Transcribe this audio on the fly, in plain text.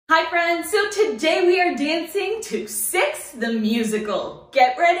Hi friends, so today we are dancing to Six the Musical.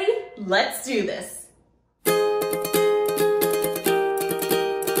 Get ready, let's do this.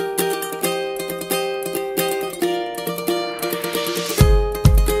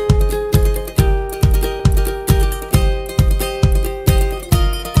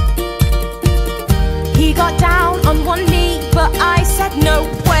 He got down on one knee, but I said no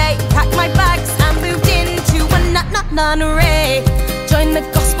way. Packed my bags and moved into a nunnery. Joined the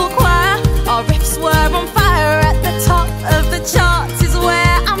gospel choir, our riffs were on fire. At the top of the charts is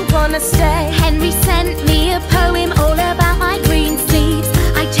where I'm gonna stay. Henry sent me a poem all about my green sleeves.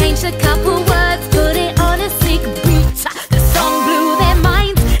 I changed a couple words, put it on a sick beat. The song blew their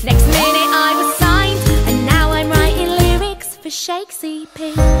minds, next minute I was signed. And now I'm writing lyrics for Shake's EP.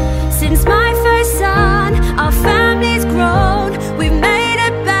 Since my first son, our family's grown. We've made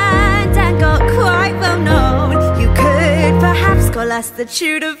a band and got quite well known. You could perhaps call us the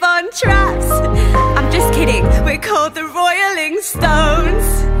Tudor Von Trapps. I'm just kidding, we're called the Royaling Stones.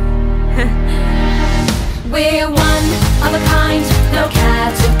 We're one of a kind, no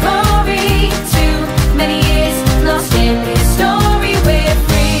category. Too many years lost in history. We're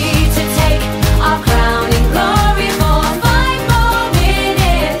free to take our crowning glory for 5 more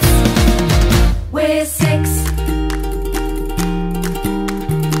minutes. We're Six.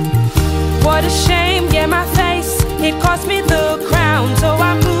 What a shame, yeah, my face, it cost me the crown. So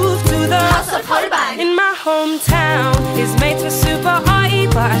I moved to the House of Hollywood in my hometown. His mates were super haughty,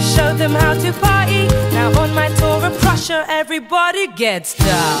 but I showed them how to party. Now on my tour of Prussia, everybody gets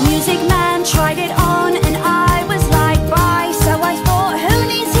down. Music Man tried it on and I was like, bye. So I thought, who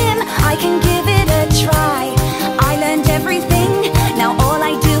needs him? I can give it a try. I learned everything, now all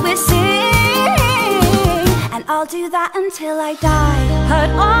I do is sing. And I'll do that until I die.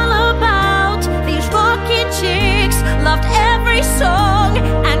 Heard all about these rockin' chicks, loved every song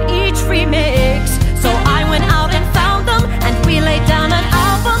and each remix. So I went out and found them, and we laid down an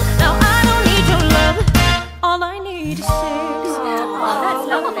album. Now I don't need your love, all I need is Six. That's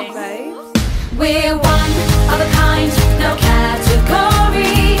lovely. We're one of a kind, no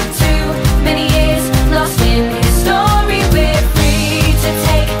category. Too many years lost in history. We're free to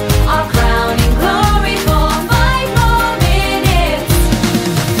take our crowning glory for 5 more minutes.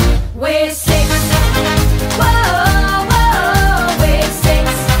 We're Six. Whoa, whoa, we're Six.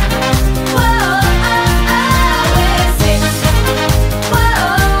 Whoa, we're Six.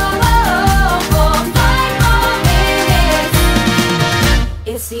 Whoa, whoa, for 5 more minutes.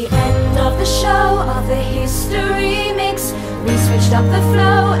 It's the end of the show, of the history mix. We switched up the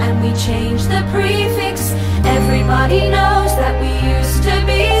flow and we changed the prefix. Everybody knows that we used to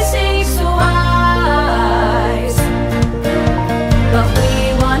be Six Wives. But we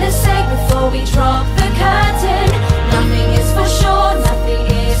wanna say before we drop the curtain, nothing is for sure, nothing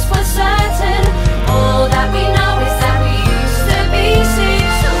is for certain. All that we know is that we used to be Six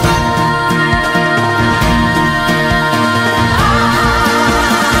Wives.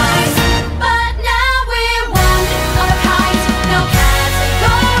 But now we're one of a kind, no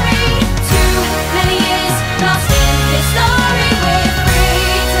category. Too many years lost in history. We're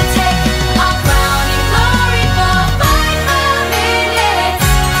free to take our crowning glory for 5 more minutes.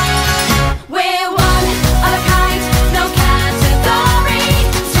 We're one of a kind, no category.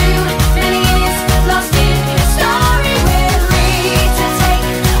 Too many years lost in history. We're free to take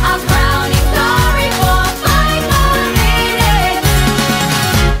our crowning glory for 5 more minutes.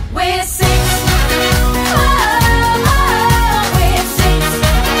 We're Six. Whoa, we're Six.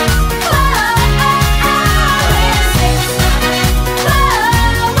 Whoa, we're Six. Whoa,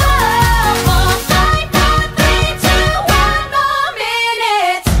 for 5 more, 3, 2, 1 more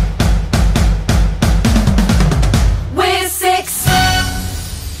minutes. We're Six.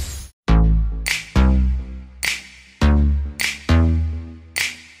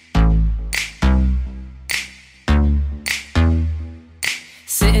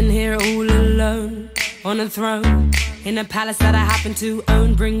 Sitting here all alone on a throne in a palace that I happen to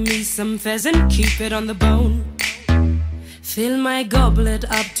own. Bring me some pheasant, keep it on the bone. Fill my goblet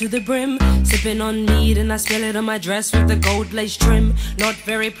up to the brim, sipping on mead and I spill it on my dress with the gold lace trim. Not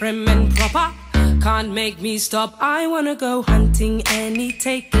very prim and proper, can't make me stop. I wanna go hunting any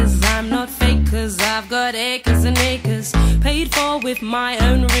takers. I'm not fake, cause I've got acres and acres, paid for with my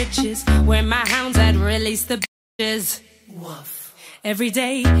own riches. Where my hounds had released the bitches. Woof. Every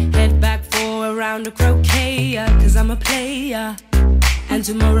day, head back for a round of croquet, cause I'm a player. And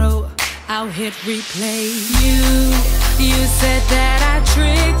tomorrow, I'll hit replay. You said that I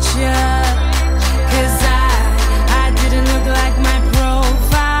tricked ya, cause I didn't look like my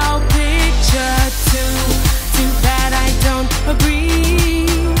profile picture. Too bad I don't agree.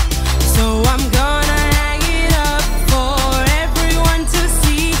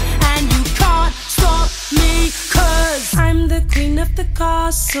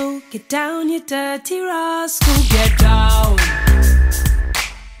 castle. Get down, you dirty rascal. Get down.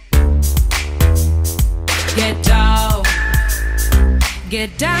 Get down.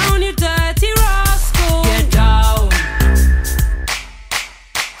 Get down, you dirty rascal. Get down.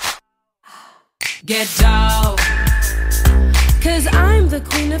 Get down. 'Cause I'm the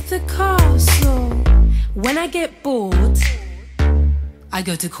queen of the castle. When I get bored, I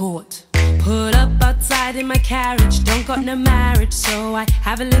go to court. Put up outside in my carriage, don't got no marriage, so I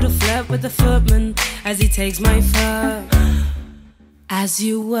have a little flirt with the footman as he takes my fur. As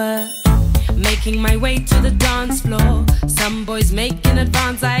you were, making my way to the dance floor. Some boys make an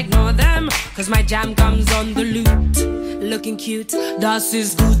advance, I ignore them, 'cause my jam comes on the lute. Looking cute, das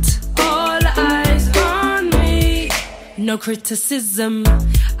ist gut. All eyes on me, no criticism.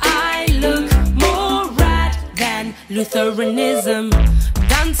 I look more rad than Lutheranism.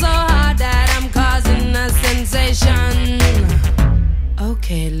 Done so hard that I'm causing a sensation.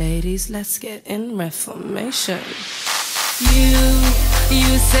 Okay, ladies, let's get in reformation.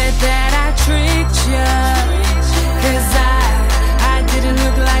 You said that I tricked you, 'cause I didn't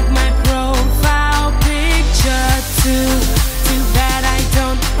look like my profile picture. Too bad I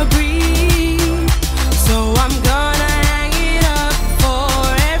don't agree. So I'm gonna hang it up for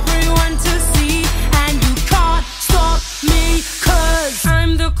everyone to see. And you can't stop me, 'cause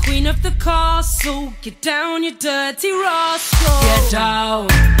I'm the queen of the castle. Get down, you dirty rascal. Get down.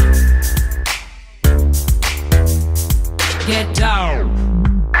 Get down.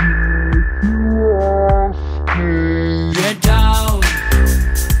 Get down.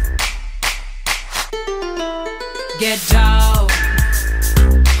 Get down.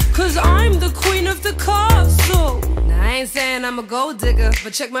 'Cause I'm the queen of the castle. Now I ain't saying I'm a gold digger,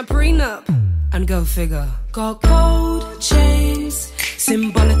 but check my prenup and go figure. Got gold chains,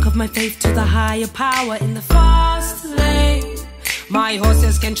 symbolic of my faith to the higher power in the fast lane. My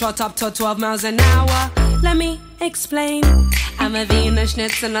horses can trot up to 12 miles an hour. Let me explain. I'm a Wiener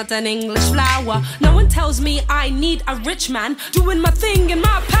Schnitzel, not an English flower. No one tells me I need a rich man doing my thing in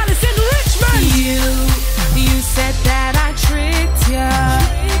my palace in Richmond. You said that I tricked you,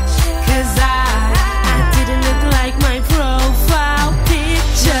 'cause I didn't look like my profile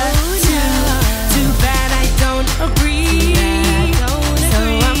picture. Too bad I don't agree. So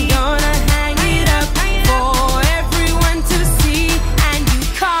I'm gonna hang it up for everyone to see. And you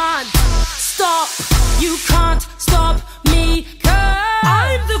can't stop me, 'cause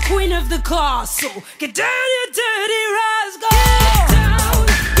I'm the queen of the castle. Get down, you dirty rascal. Get down,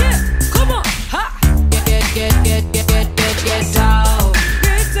 yeah, come on, ha. Get down. Get down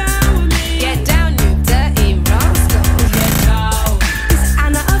with me. Get down, you dirty rascal. Get down. It's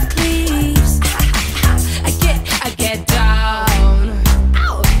Anna of Cleves. I get down.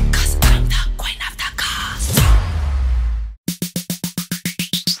 Ow, 'cause I'm the queen of the castle.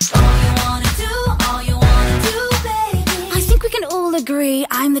 All you wanna do, baby. I think we can all agree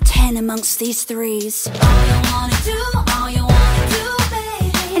I'm the 10 amongst these threes. All you wanna do,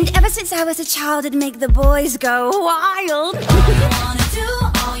 baby. And ever since I was a child, it'd make the boys go wild.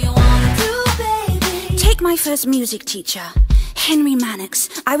 All you wanna do, baby. Take my first music teacher, Henry Mannix.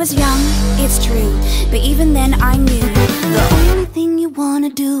 I was young, it's true, but even then I knew the only thing you wanna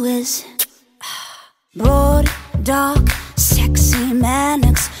do is broad, dark, sexy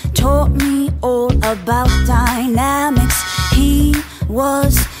Mannix taught me all about dynamics. He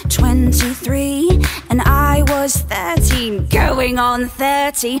was 23 and I was 13, going on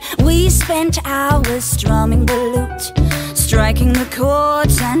 30. We spent hours strumming the lute, striking the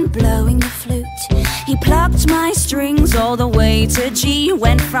chords and blowing the flute. He plucked my strings all the way to G,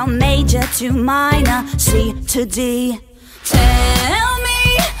 went from major to minor, C to D. Tell me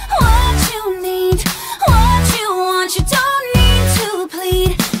what you need, what you want, you don't need to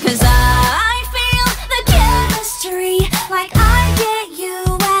plead, 'cause I feel the chemistry, like I get you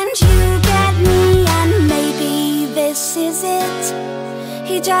and you get me, and maybe this is it.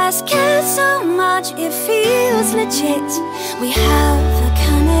 He just cares so much, it feels legit. We have a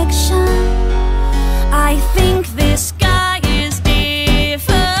connection. I think this guy is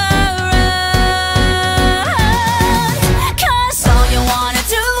different. 'Cause all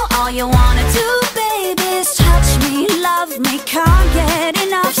you wanna do, baby, is touch me, love me, can't get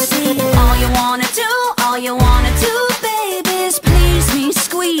enough. See, all you wanna do, baby, is please me,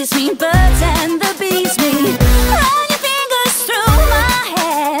 squeeze me, birds and the bees me. Run your fingers through my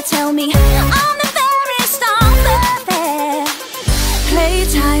hair, tell me I'm the fairest of the fair.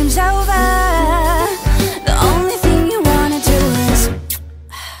 Playtime's over, the only thing you wanna do is.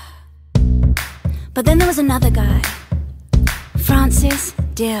 But then there was another guy, Francis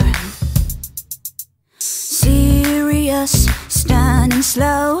Deering. Serious, stern and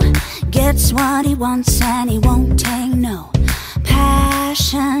slow, gets what he wants and he won't take no.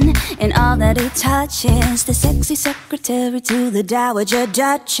 Passion in all that he touches, the sexy secretary to the Dowager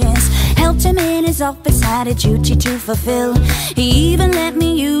Duchess. Helped him in his office, had a duty to fulfill. He even let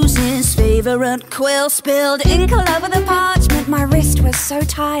me use his favorite quill. Spilled ink all over the parchment, my wrist was so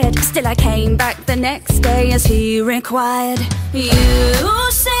tired. Still I came back the next day as he required. You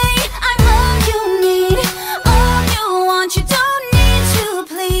say I'm all you need, all you want, you don't need to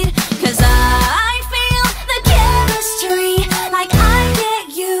plead. 'Cause I feel the chemistry, like I get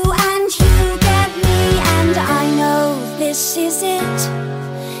you and you get me. And I know this is it,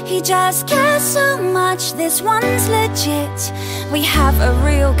 he just cares so much, this one's legit. We have a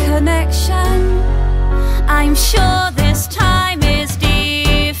real connection, I'm sure this time is different.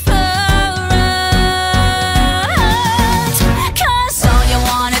 'Cause all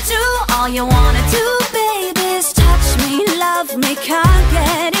you wanna do, baby, is touch me, love me, can't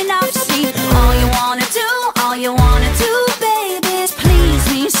get enough. See, all you wanna do, baby, is please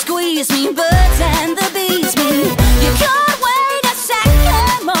me, squeeze me, birds and the bees me. You can't wait a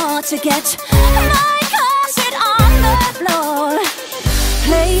second more to get my corset on the floor.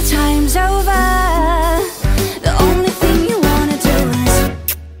 Playtime's over, the only thing you wanna do is...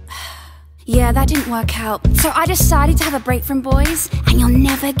 Yeah, that didn't work out, so I decided to have a break from boys, and you'll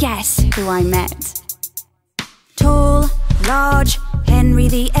never guess who I met. Tall, large, Henry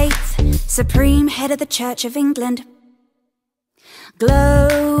VIII, supreme head of the Church of England.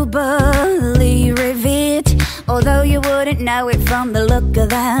 Globally revered, although you wouldn't know it from the look of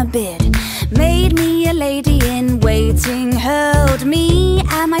that beard. Made me a lady in waiting, held me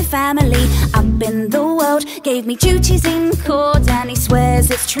and my family up in the world. Gave me duties in court and he swears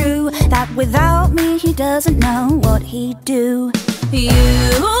it's true, that without me he doesn't know what he'd do. You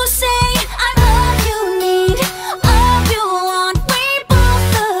say I'm all you need, all you want, we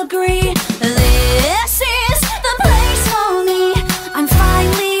both agree. This is the place for me, I'm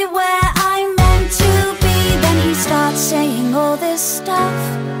finally where I'm meant to be. Then he starts saying all this stuff,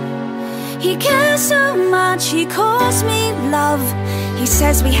 he cares so much, he calls me love. He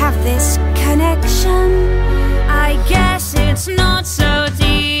says we have this connection, I guess it's not so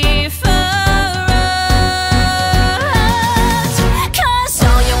different. 'Cause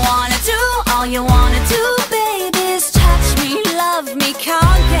all you wanna do, baby, is touch me, love me,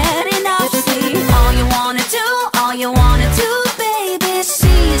 can't get enough. See, all you wanna do, baby, is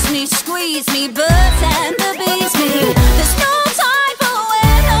seize me, squeeze me, birds and the bees me. There's no time for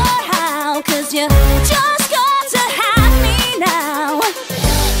when or how, 'cause you just got to have me now.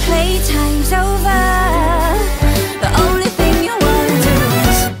 Playtime's over, the only thing you wanna do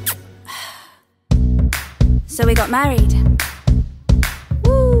is... So we got married.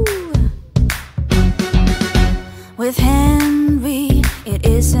 Woo! With Henry, it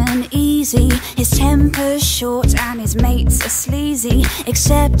isn't easy. His temper's short and his mates are sleazy.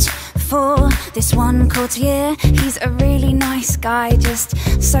 Except for this one courtier, he's a really nice guy, just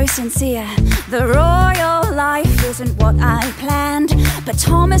so sincere. The royal life isn't what I planned, but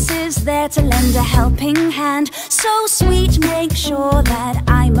Thomas is there to lend a helping hand. So sweet, make sure that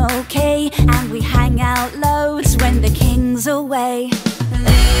I'm okay, and we hang out loads when the king's away.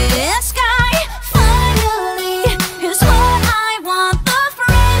 This guy finally is what I want, the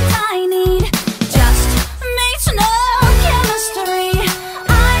friend I need. Just makes no chemistry,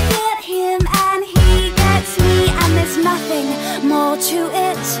 I get him and he gets me, and there's nothing more to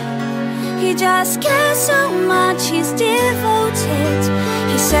it. He just cares so much, he's devoted.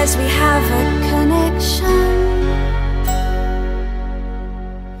 He says we have a connection.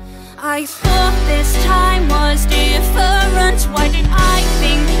 I thought this time was different, why did I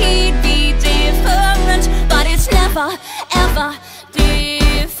think he'd be different? But it's never, ever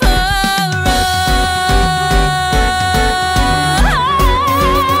different.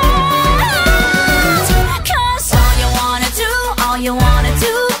 'Cause all you wanna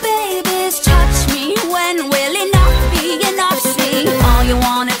do, baby, is touch me when will enough be enough. See, all you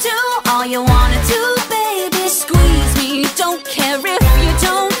wanna do, baby, squeeze me, don't care if you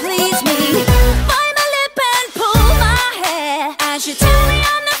don't please me. Bite my lip and pull my hair as you tell me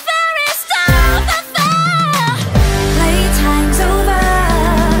I'm the fairest of the fair. Playtime's over,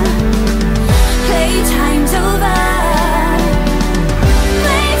 playtime's over,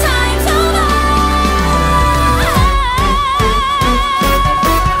 playtime's over.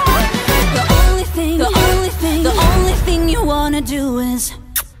 The only thing you wanna do is...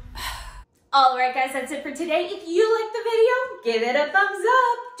 Alright guys, that's it for today. If you liked the video, give it a thumbs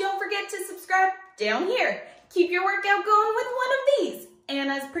up. Don't forget to subscribe down here. Keep your workout going with one of these.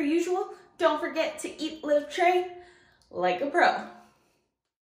 And as per usual, don't forget to eat, live, train. like a pro.